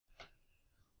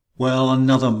Well,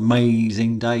 another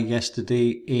amazing day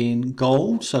yesterday in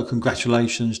gold. So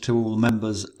congratulations to all the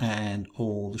members and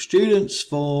all the students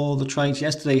for the trades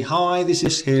yesterday. Hi, this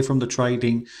is here from the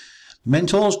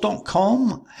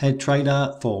TradingMentors.com, head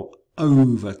trader for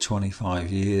over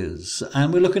 25 years.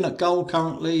 And we're looking at gold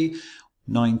currently,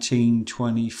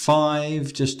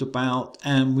 1925 just about,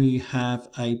 and we have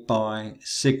a buy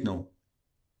signal.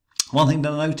 One thing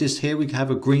to notice here, we have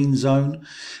a green zone.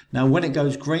 Now when it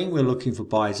goes green, we're looking for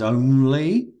buys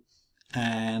only,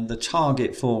 and the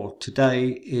target for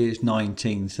today is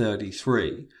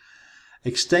 1933.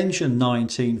 Extension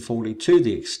 1942.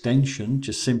 The extension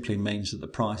just simply means that the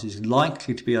price is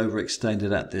likely to be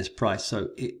overextended at this price, so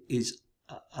it is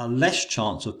a less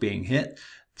chance of being hit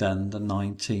than the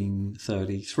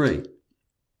 1933. The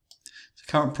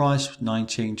current price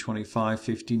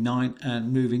 1925.59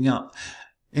 and moving up.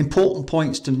 Important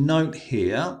points to note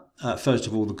here. First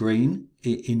of all, the green,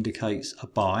 it indicates a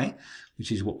buy, which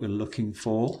is what we're looking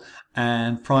for,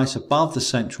 and price above the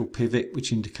central pivot,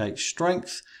 which indicates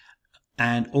strength,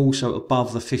 and also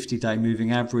above the 50-day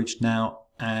moving average now,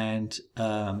 and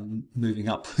moving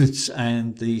upwards.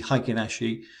 And the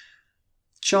Heikin-Ashi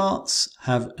charts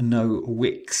have no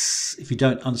wicks. If you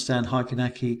don't understand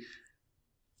Heikin-Ashi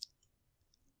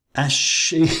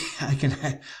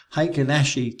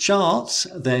charts,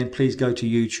 then please go to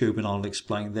YouTube and I'll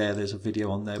explain there. There's a video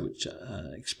on there which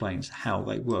explains how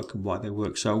they work and why they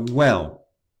work so well.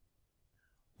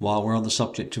 While we're on the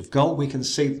subject of gold, we can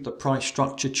see that the price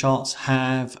structure charts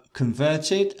have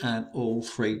converted and all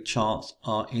three charts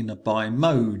are in a buy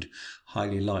mode.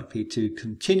 Highly likely to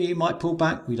continue, might pull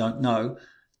back, we don't know.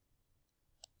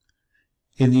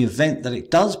 In the event that it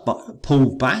does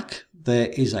pull back, there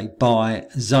is a buy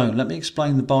zone. Let me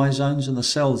explain the buy zones and the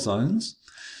sell zones.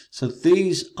 So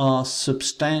these are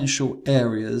substantial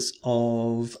areas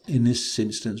of, in this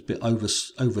instance, a bit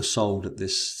oversold at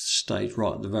this stage,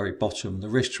 right at the very bottom. The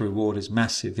risk to reward is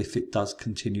massive if it does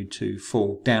continue to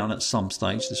fall down at some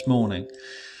stage this morning.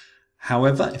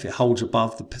 However, if it holds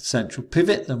above the central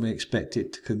pivot, then we expect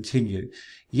it to continue.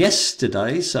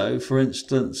 Yesterday, so for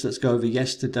instance, let's go over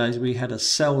yesterday's, we had a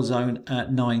sell zone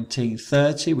at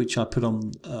 1930, which I put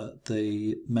on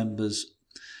the members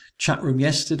chat room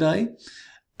yesterday,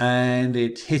 and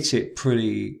it hit it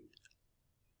pretty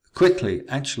quickly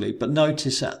actually. But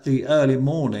notice at the early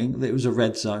morning there was a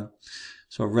red zone.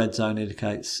 So a red zone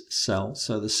indicates sell.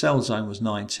 So the sell zone was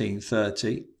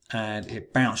 1930 and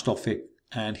it bounced off it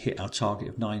and hit our target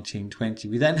of 1920.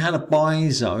 We then had a buy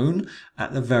zone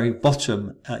at the very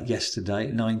bottom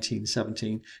yesterday,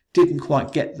 1917. Didn't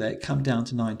quite get there, it came down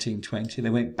to 1920. They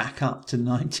went back up to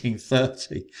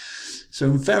 1930.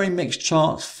 So very mixed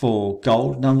charts for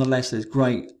gold. Nonetheless, there's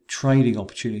great trading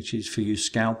opportunities for you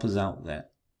scalpers out there.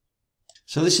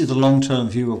 So this is the long-term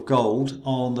view of gold.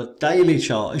 On the daily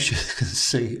chart, as you can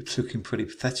see, it's looking pretty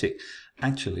pathetic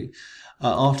actually.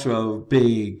 After a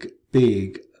big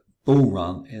bull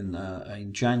run in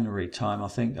January time, I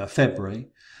think, February.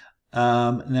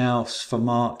 Now for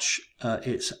March,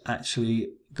 it's actually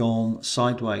gone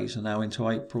sideways and now into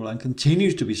April and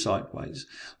continues to be sideways.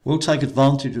 We'll take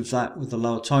advantage of that with the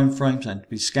lower time frames and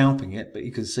be scalping it, but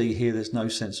you can see here there's no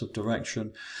sense of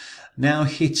direction. Now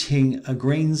hitting a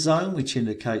green zone, which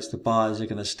indicates the buyers are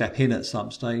going to step in at some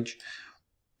stage.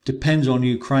 Depends on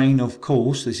Ukraine, of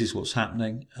course. This is what's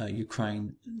happening.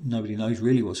 Ukraine, nobody knows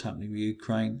really what's happening with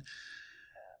Ukraine.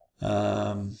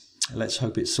 Let's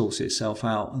hope it sorts itself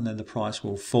out and then the price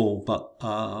will fall. But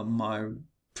my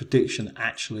prediction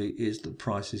actually is the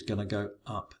price is going to go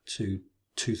up to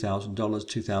 $2,000,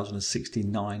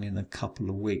 $2,069 in a couple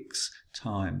of weeks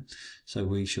time. So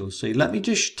we shall see. Let me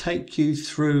just take you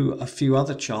through a few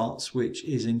other charts, which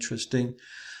is interesting.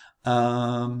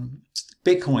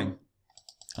 Bitcoin.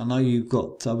 I know we've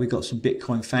got some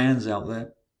Bitcoin fans out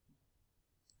there,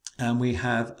 and we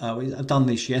have I've done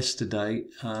this yesterday.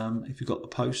 If you got the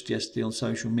post yesterday on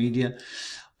social media,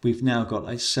 we've now got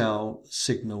a sell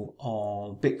signal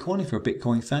on Bitcoin. If you're a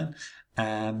Bitcoin fan,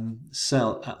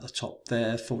 sell at the top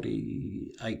there,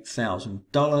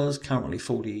 $48,000, currently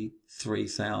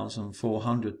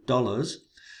 $43,400,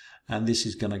 and this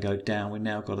is going to go down. We've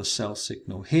now got a sell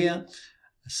signal here,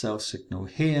 a sell signal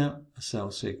here, a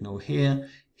sell signal here,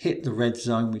 hit the red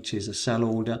zone, which is a sell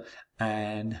order,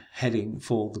 and heading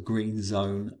for the green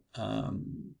zone,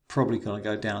 probably going to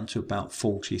go down to about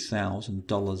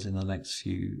 $40,000 in the next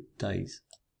few days.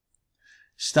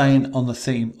 Staying on the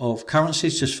theme of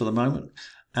currencies just for the moment,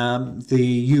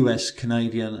 the US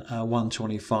Canadian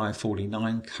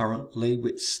 125.49 currently,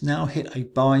 which now hit a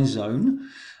buy zone.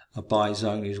 A buy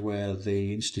zone is where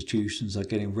the institutions are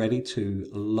getting ready to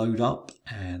load up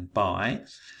and buy.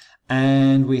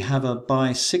 And we have a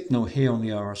buy signal here on the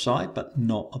RSI, but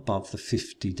not above the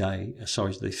 50-day,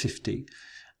 the 50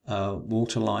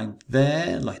 waterline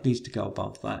there. Like, needs to go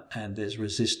above that, and there's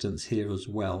resistance here as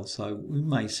well. So we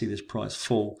may see this price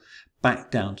fall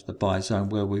back down to the buy zone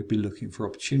where we'll be looking for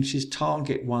opportunities.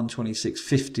 Target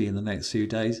 126.50 in the next few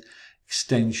days.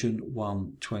 Extension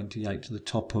 128 to the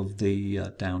top of the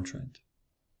downtrend.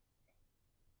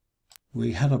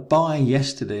 We had a buy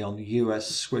yesterday on the US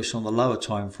Swiss on the lower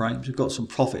time frames. We've got some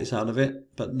profits out of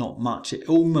it, but not much. It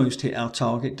almost hit our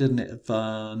target, didn't it, of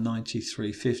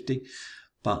 93.50.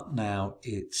 But now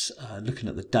it's looking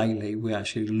at the daily, we're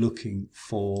actually looking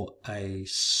for a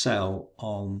sell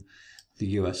on the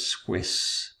US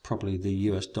Swiss. Probably the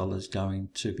US dollar is going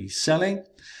to be selling.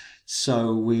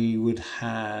 So we would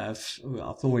have,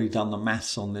 I've already done the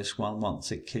maths on this one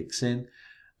once it kicks in.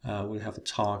 We have a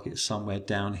target somewhere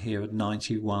down here at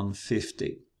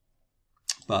 91.50.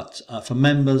 But for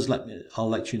members, I'll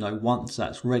let you know once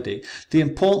that's ready. The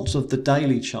importance of the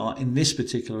daily chart in this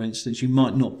particular instance, you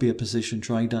might not be a position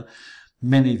trader.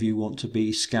 Many of you want to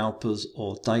be scalpers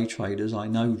or day traders, I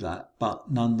know that. But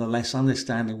nonetheless,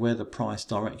 understanding where the price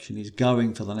direction is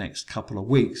going for the next couple of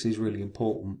weeks is really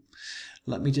important.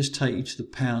 Let me just take you to the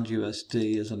pound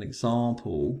USD as an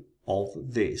example of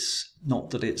this.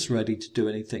 Not that it's ready to do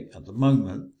anything at the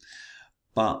moment,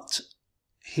 but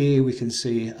here we can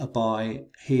see a buy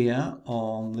here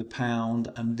on the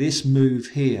pound, and this move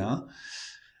here,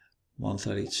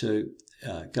 132,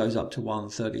 goes up to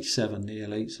 137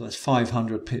 nearly, so that's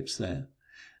 500 pips there.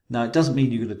 Now it doesn't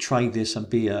mean you're going to trade this and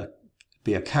be a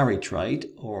carry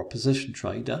trade or a position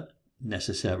trader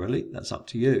necessarily, that's up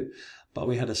to you. But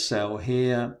we had a sell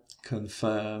here,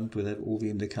 confirmed with all the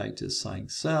indicators saying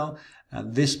sell,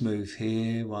 and this move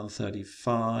here,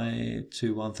 135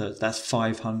 to 130, that's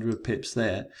 500 pips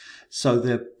there. So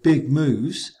they're big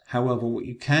moves. However, what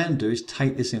you can do is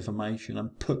take this information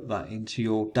and put that into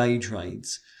your day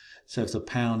trades. So if the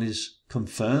pound is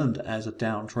confirmed as a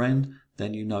downtrend,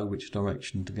 then you know which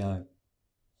direction to go.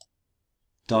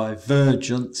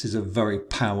 Divergence is a very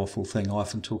powerful thing. I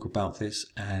often talk about this,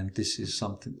 and this is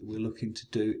something that we're looking to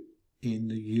do in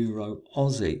the Euro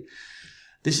Aussie.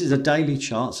 This is a daily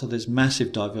chart, so there's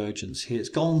massive divergence here. It's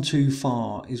gone too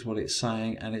far is what it's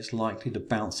saying, and it's likely to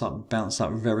bounce up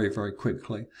very, very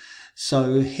quickly.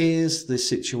 So here's the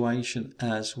situation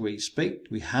as we speak.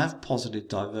 We have positive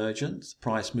divergence,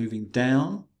 price moving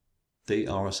down, the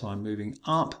RSI moving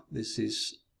up. This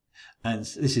is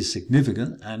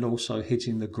significant, and also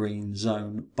hitting the green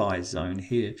zone, buy zone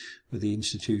here, where the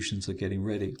institutions are getting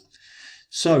ready.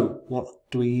 So what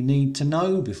do we need to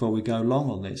know before we go long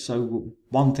on this? So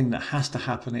one thing that has to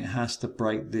happen, it has to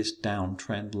break this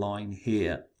downtrend line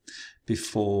here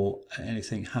before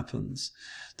anything happens.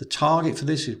 The target for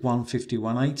this is 150,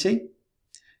 180,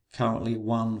 currently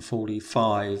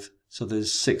 145. So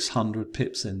there's 600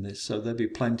 pips in this, so there'll be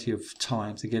plenty of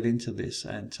time to get into this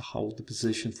and to hold the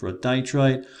position for a day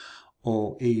trade,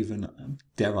 or even,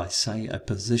 dare I say, a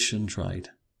position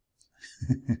trade.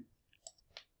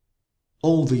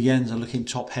 All the yens are looking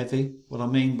top heavy. What I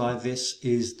mean by this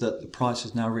is that the price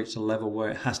has now reached a level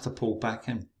where it has to pull back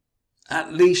and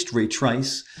at least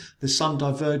retrace. There's some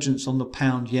divergence on the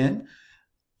pound yen,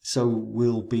 so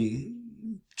we'll be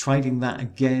trading that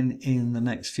again in the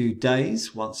next few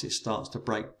days. Once it starts to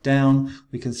break down,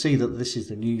 we can see that this is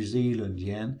the New Zealand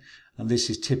yen, and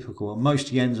this is typical, and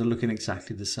most yens are looking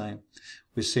exactly the same.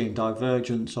 We're seeing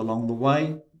divergence along the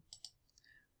way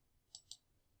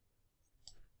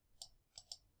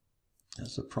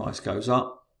as the price goes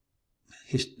up.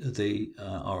 The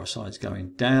RSI is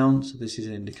going down, so this is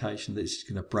an indication that it's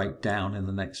going to break down in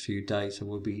the next few days. So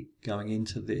we'll be going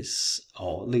into this,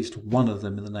 or at least one of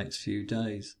them, in the next few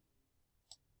days.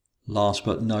 Last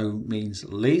but no means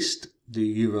least, the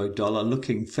euro dollar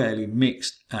looking fairly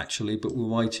mixed actually, but we're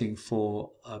waiting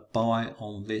for a buy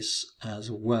on this as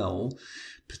well,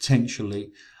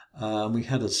 potentially. We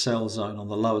had a sell zone on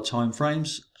the lower time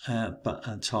frames, but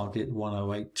a target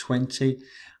 108.20.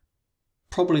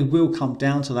 Probably will come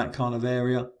down to that kind of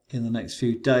area in the next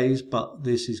few days, but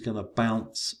this is going to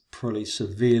bounce pretty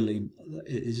severely.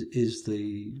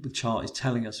 The chart is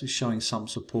telling us, it's showing some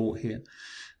support here,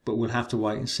 but we'll have to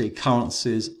wait and see.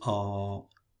 Currencies are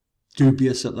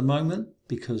dubious at the moment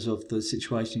because of the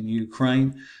situation in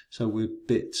Ukraine, so we're a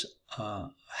bit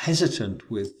hesitant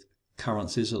with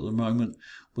currencies at the moment.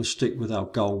 We'll stick with our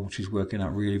gold, which is working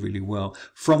out really, really well.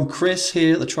 From Chris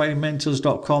here at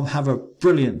TradingMentors.com, have a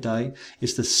brilliant day.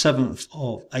 It's the 7th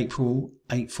of April,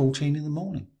 8:14 in the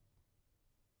morning.